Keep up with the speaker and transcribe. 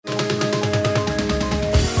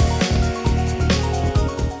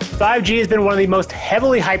5G has been one of the most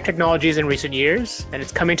heavily hyped technologies in recent years, and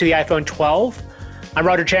it's coming to the iPhone 12. I'm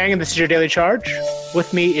Roger Chang, and this is your Daily Charge.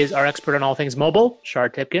 With me is our expert on all things mobile, Shar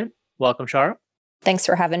Tipkin. Welcome, Shar. Thanks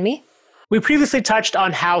for having me. We previously touched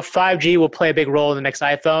on how 5G will play a big role in the next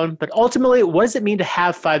iPhone, but ultimately, what does it mean to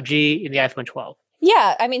have 5G in the iPhone 12?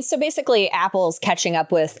 Yeah, so basically Apple's catching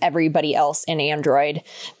up with everybody else in Android.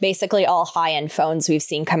 Basically all high-end phones we've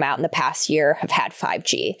seen come out in the past year have had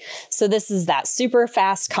 5G. So this is that super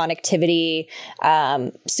fast connectivity,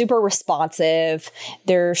 super responsive.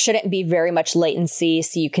 There shouldn't be very much latency,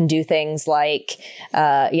 so you can do things like,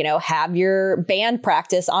 have your band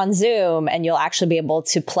practice on Zoom and you'll actually be able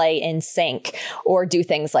to play in sync or do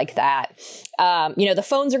things like that. The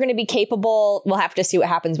phones are going to be capable. We'll have to see what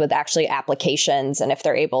happens with actually applications and if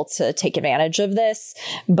they're able to take advantage of this.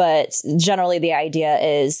 But generally, the idea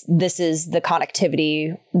is this is the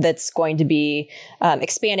connectivity that's going to be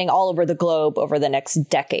expanding all over the globe over the next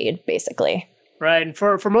decade, basically. Right. And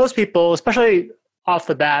for most people, especially off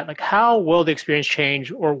the bat, like how will the experience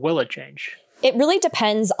change or will it change? It really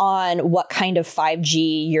depends on what kind of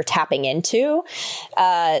 5G you're tapping into.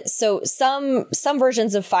 So some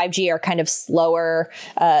versions of 5G are kind of slower.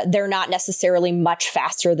 They're not necessarily much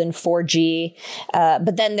faster than 4G.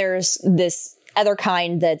 But then there's this other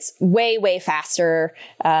kind that's way, way faster.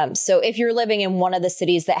 So if you're living in one of the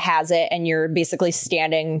cities that has it and you're basically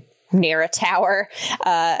standing near a tower,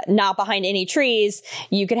 not behind any trees,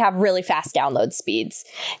 you could have really fast download speeds.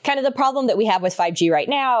 Kind of the problem that we have with 5G right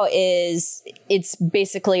now is it's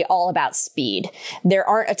basically all about speed. There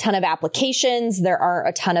aren't a ton of applications. There aren't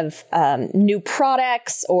a ton of new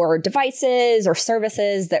products or devices or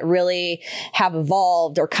services that really have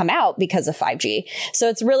evolved or come out because of 5G. So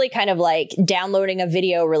it's really kind of like downloading a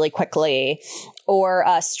video really quickly or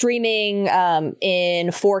streaming in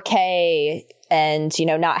 4K and,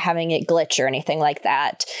 not having it glitch or anything like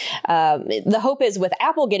that. The hope is with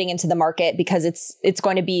Apple getting into the market, because it's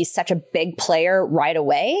going to be such a big player right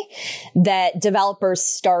away, that developers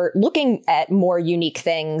start looking at more unique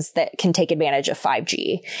things that can take advantage of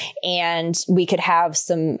 5G. And we could have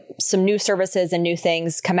some new services and new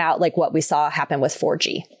things come out like what we saw happen with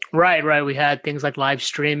 4G. Right. We had things like live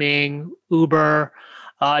streaming, Uber,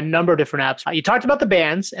 a number of different apps. You talked about the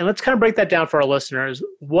bands, and let's kind of break that down for our listeners.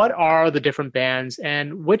 What are the different bands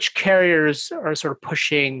and which carriers are sort of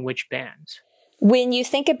pushing which bands? When you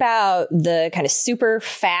think about the kind of super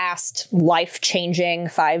fast, life-changing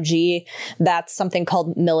 5G, that's something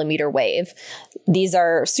called millimeter wave. These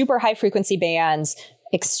are super high frequency bands,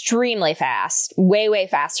 extremely fast, way, way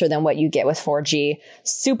faster than what you get with 4G,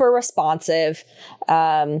 super responsive,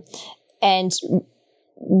 and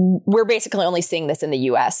we're basically only seeing this in the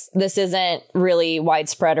US. This isn't really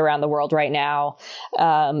widespread around the world right now.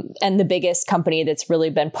 And the biggest company that's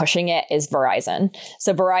really been pushing it is Verizon.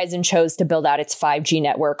 So Verizon chose to build out its 5G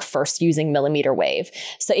network first using millimeter wave.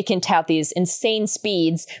 So it can tout these insane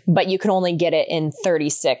speeds, but you can only get it in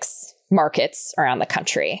 36 markets around the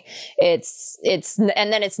country. And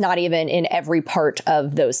then it's not even in every part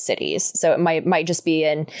of those cities. So it might just be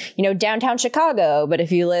in, downtown Chicago, but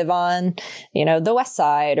if you live on, the west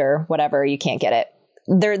side or whatever, you can't get it.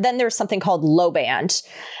 Then there's something called low band.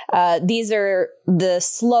 These are the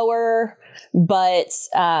slower, but,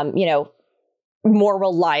 more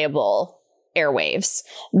reliable airwaves.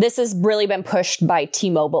 This has really been pushed by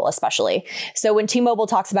T-Mobile, especially. So when T-Mobile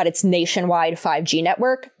talks about its nationwide 5G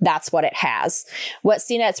network, that's what it has. What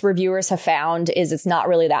CNET's reviewers have found is it's not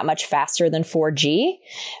really that much faster than 4G,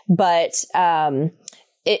 but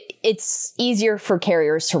it's easier for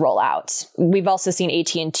carriers to roll out. We've also seen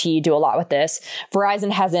AT&T do a lot with this.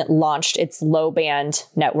 Verizon hasn't launched its low band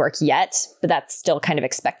network yet, but that's still kind of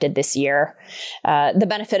expected this year. The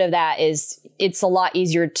benefit of that is it's a lot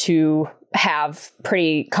easier to have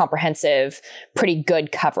pretty comprehensive, pretty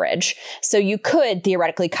good coverage. So you could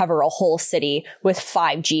theoretically cover a whole city with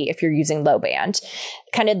 5G if you're using low band.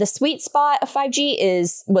 Kind of the sweet spot of 5G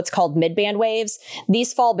is what's called mid-band waves.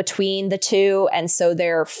 These fall between the two, and so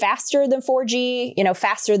they're faster than 4G,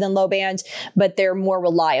 faster than low band, but they're more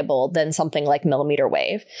reliable than something like millimeter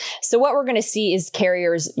wave. So what we're going to see is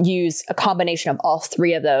carriers use a combination of all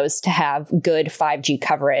three of those to have good 5G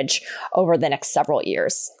coverage over the next several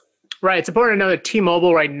years. Right. It's important to know that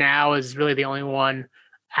T-Mobile right now is really the only one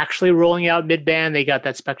actually rolling out mid-band. They got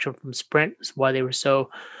that spectrum from Sprint. That's why they were so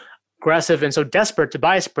aggressive and so desperate to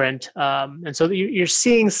buy Sprint. And so you're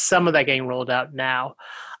seeing some of that getting rolled out now.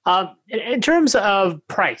 In terms of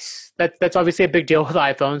price, that's obviously a big deal with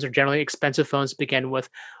iPhones. They're generally expensive phones to begin with.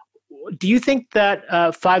 Do you think that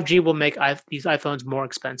 5G will make these iPhones more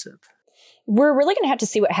expensive? we're really going to have to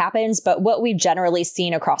see what happens. But what we've generally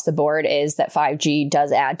seen across the board is that 5G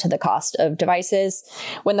does add to the cost of devices.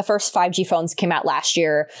 When the first 5G phones came out last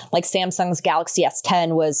year, like Samsung's Galaxy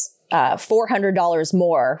S10 was $400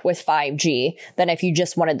 more with 5G than if you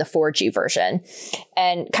just wanted the 4G version.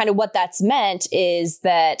 And kind of what that's meant is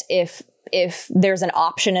that if there's an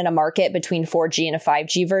option in a market between 4G and a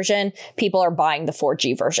 5G version, people are buying the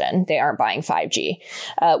 4G version. They aren't buying 5G.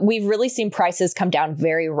 We've really seen prices come down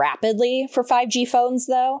very rapidly for 5G phones,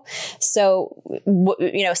 though. So,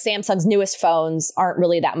 Samsung's newest phones aren't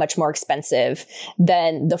really that much more expensive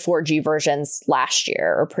than the 4G versions last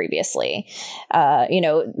year or previously.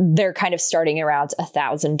 They're kind of starting around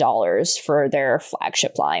 $1,000 for their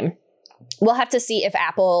flagship line. We'll have to see if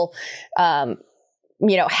Apple,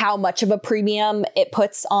 how much of a premium it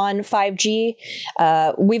puts on 5G.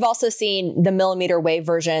 We've also seen the millimeter wave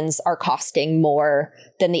versions are costing more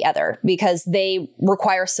than the other because they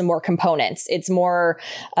require some more components. It's more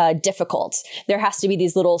difficult. There has to be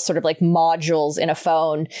these little sort of like modules in a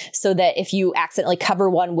phone so that if you accidentally cover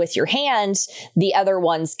one with your hand, the other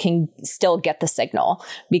ones can still get the signal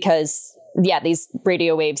because these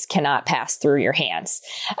radio waves cannot pass through your hands.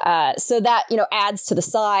 So that, adds to the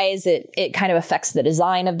size. It kind of affects the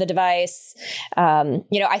design of the device.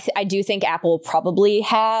 I do think Apple will probably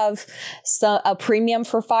have a premium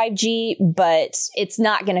for 5G, but it's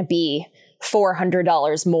not going to be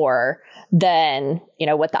 $400 more than,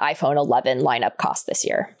 what the iPhone 11 lineup cost this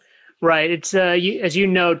year. Right. It's, as you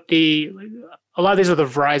note, a lot of these are the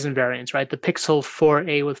Verizon variants, right? The Pixel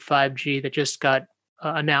 4a with 5G that just got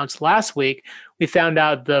announced last week. We found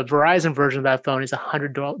out the Verizon version of that phone is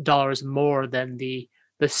 $100 more than the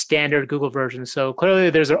standard Google version. So clearly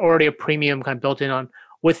there's already a premium kind of built in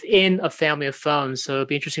within a family of phones. So it'll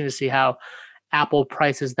be interesting to see how Apple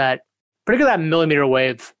prices that, particularly that millimeter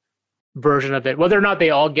wave version of it. Whether or not they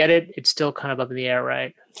all get it, it's still kind of up in the air,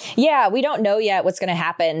 right? Yeah, we don't know yet what's going to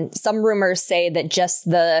happen. Some rumors say that just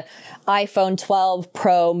the iPhone 12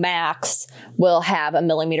 Pro Max will have a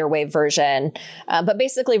millimeter wave version. But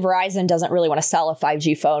basically, Verizon doesn't really want to sell a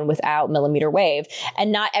 5G phone without millimeter wave.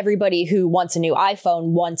 And not everybody who wants a new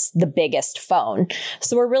iPhone wants the biggest phone.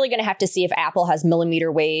 So we're really going to have to see if Apple has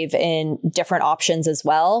millimeter wave in different options as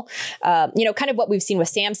well. Kind of what we've seen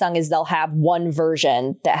with Samsung is they'll have one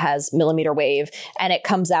version that has millimeter wave and it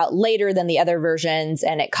comes out later than the other versions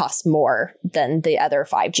and it costs more than the other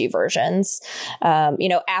 5G versions.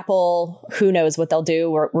 Apple, who knows what they'll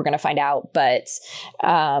do? We're going to find out. But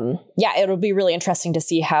it'll be really interesting to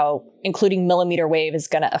see how including millimeter wave is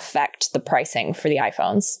going to affect the pricing for the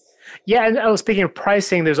iPhones. Yeah, and speaking of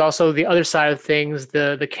pricing, there's also the other side of things,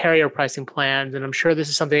 the carrier pricing plans. And I'm sure this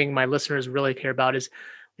is something my listeners really care about is,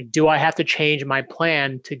 do I have to change my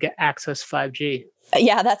plan to get access 5G?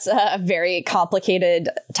 Yeah, that's a very complicated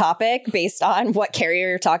topic based on what carrier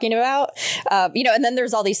you're talking about. And then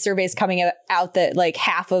there's all these surveys coming out that like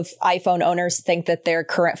half of iPhone owners think that their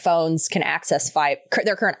current iPhones can access 5G.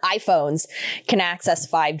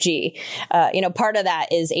 Part of that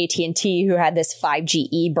is AT&T, who had this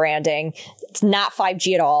 5GE branding. It's not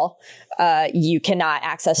 5G at all. You cannot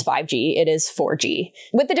access 5G. It is 4G.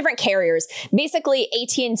 With the different carriers, basically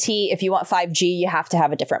AT&T, if you want 5G, you have to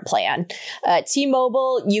have a different plan. T-Mobile,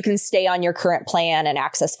 you can stay on your current plan and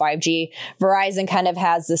access 5G. Verizon kind of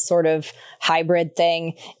has this sort of hybrid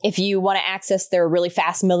thing. If you want to access their really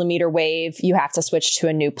fast millimeter wave, you have to switch to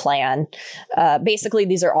a new plan. Basically,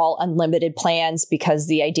 these are all unlimited plans because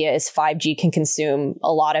the idea is 5G can consume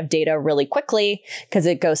a lot of data really quickly because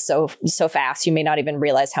it goes so fast. You may not even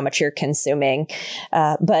realize how much you're consuming.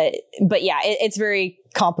 But yeah, it's very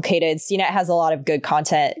complicated. CNET has a lot of good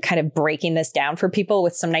content kind of breaking this down for people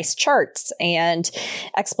with some nice charts and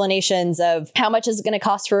explanations of how much is it going to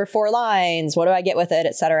cost for 4 lines? What do I get with it,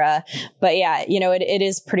 et cetera. But yeah, it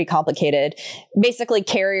is pretty complicated. Basically,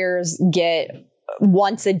 carriers get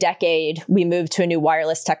once a decade, we move to a new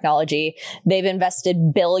wireless technology. They've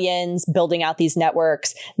invested billions building out these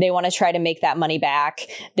networks. They want to try to make that money back.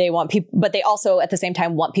 They want people, but they also at the same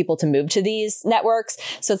time want people to move to these networks.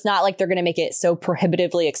 So it's not like they're going to make it so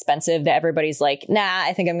prohibitively expensive that everybody's like, nah,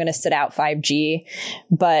 I think I'm going to sit out 5G.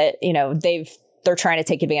 But, they're trying to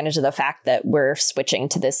take advantage of the fact that we're switching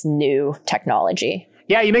to this new technology.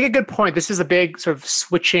 Yeah, you make a good point. This is a big sort of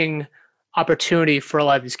switching opportunity for a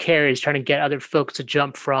lot of these carriers, trying to get other folks to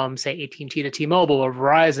jump from, say, AT&T to T-Mobile or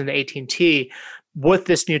Verizon to AT&T with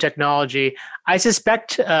this new technology. I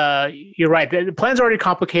suspect you're right. The plan's already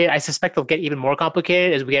complicated. I suspect they'll get even more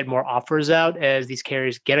complicated as we get more offers out, as these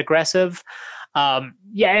carriers get aggressive.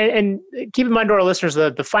 And keep in mind to our listeners,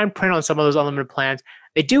 the fine print on some of those unlimited plans,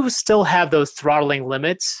 they do still have those throttling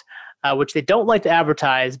limits. which they don't like to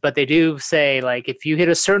advertise, but they do say, like, if you hit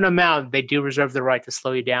a certain amount, they do reserve the right to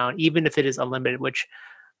slow you down, even if it is unlimited, which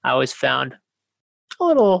I always found a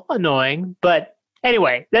little annoying. But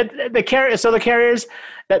anyway, the carriers,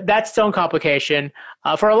 that's its own complication.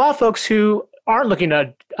 For a lot of folks who aren't looking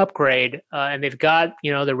to upgrade and they've got,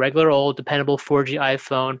 the regular old dependable 4G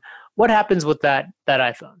iPhone, what happens with that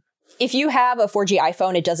iPhone? If you have a 4G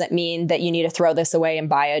iPhone, it doesn't mean that you need to throw this away and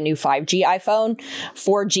buy a new 5G iPhone.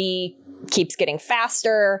 4G keeps getting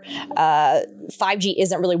faster. 5G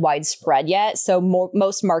isn't really widespread yet. So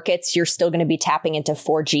most markets, you're still going to be tapping into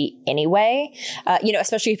 4G anyway.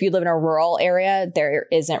 Especially if you live in a rural area, there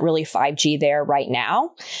isn't really 5G there right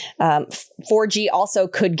now. 4G also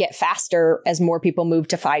could get faster as more people move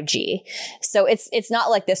to 5G. So it's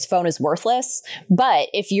not like this phone is worthless, but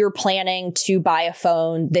if you're planning to buy a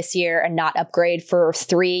phone this year and not upgrade for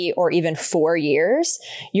 3 or even 4 years,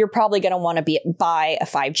 you're probably going to want to buy a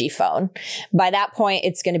 5G phone. By that point,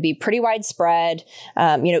 it's going to be pretty widespread.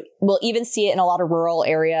 We'll even see it in a lot of rural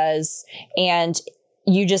areas, and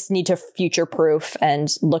you just need to future-proof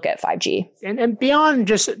and look at 5G. And beyond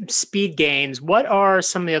just speed gains, what are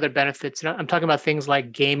some of the other benefits? I'm talking about things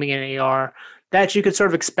like gaming and AR that you could sort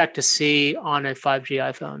of expect to see on a 5G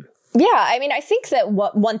iPhone. Yeah, I think that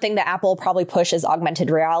one thing that Apple probably push is augmented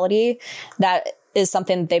reality. That is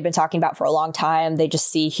something that they've been talking about for a long time. They just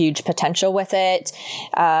see huge potential with it.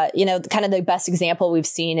 Kind of the best example we've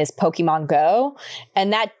seen is Pokemon Go.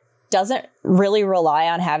 And that doesn't really rely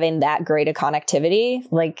on having that great a connectivity.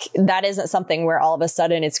 Like, that isn't something where all of a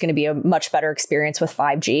sudden it's going to be a much better experience with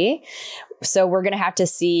 5G. So we're going to have to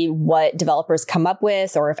see what developers come up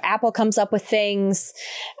with, or if Apple comes up with things.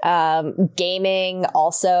 Gaming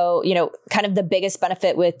also, kind of the biggest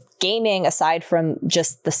benefit with gaming, aside from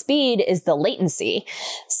just the speed, is the latency.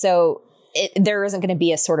 So there isn't going to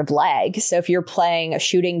be a sort of lag. So if you're playing a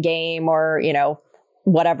shooting game or,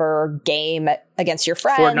 whatever game against your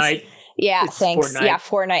friends. Fortnite. Yeah, it's thanks. Fortnite. Yeah,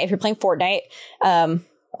 Fortnite. If you're playing Fortnite,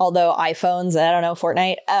 although iPhones, I don't know,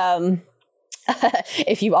 Fortnite.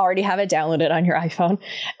 If you already have it downloaded on your iPhone.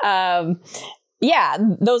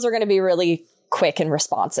 Those are going to be really quick and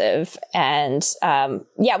responsive. And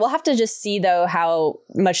we'll have to just see, though, how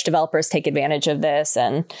much developers take advantage of this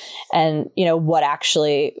and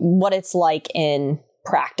what it's like in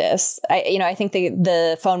practice. I think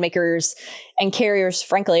the phone makers and carriers,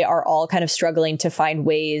 frankly, are all kind of struggling to find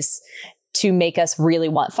ways to make us really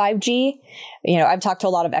want 5G. I've talked to a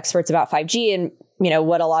lot of experts about 5G, and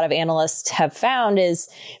what a lot of analysts have found is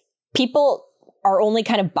people are only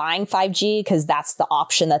kind of buying 5G because that's the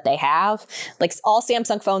option that they have. Like, all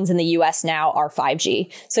Samsung phones in the US now are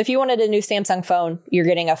 5G. So if you wanted a new Samsung phone, you're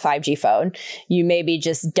getting a 5G phone. You maybe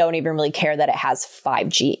just don't even really care that it has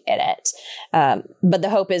 5G in it. But the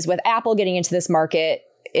hope is with Apple getting into this market,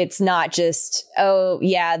 it's not just, oh,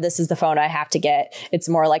 yeah, this is the phone I have to get. It's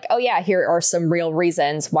more like, oh, yeah, here are some real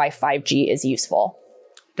reasons why 5G is useful.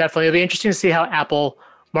 Definitely. It'll be interesting to see how Apple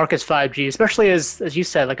markets 5G, especially as you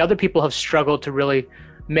said, like, other people have struggled to really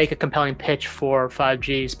make a compelling pitch for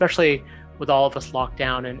 5G, especially with all of us locked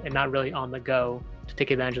down and not really on the go to take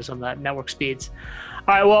advantage of some of that network speeds.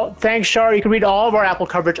 All right. Well, thanks, Shar. You can read all of our Apple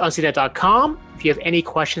coverage on CNET.com. If you have any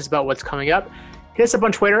questions about what's coming up, hit us up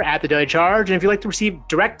on Twitter at The Daily Charge. And if you'd like to receive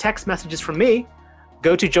direct text messages from me,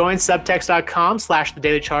 go to joinsubtext.com/The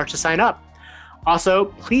Daily Charge to sign up. Also,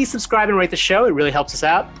 please subscribe and rate the show. It really helps us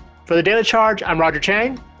out. For The Daily Charge, I'm Roger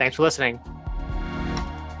Chang. Thanks for listening.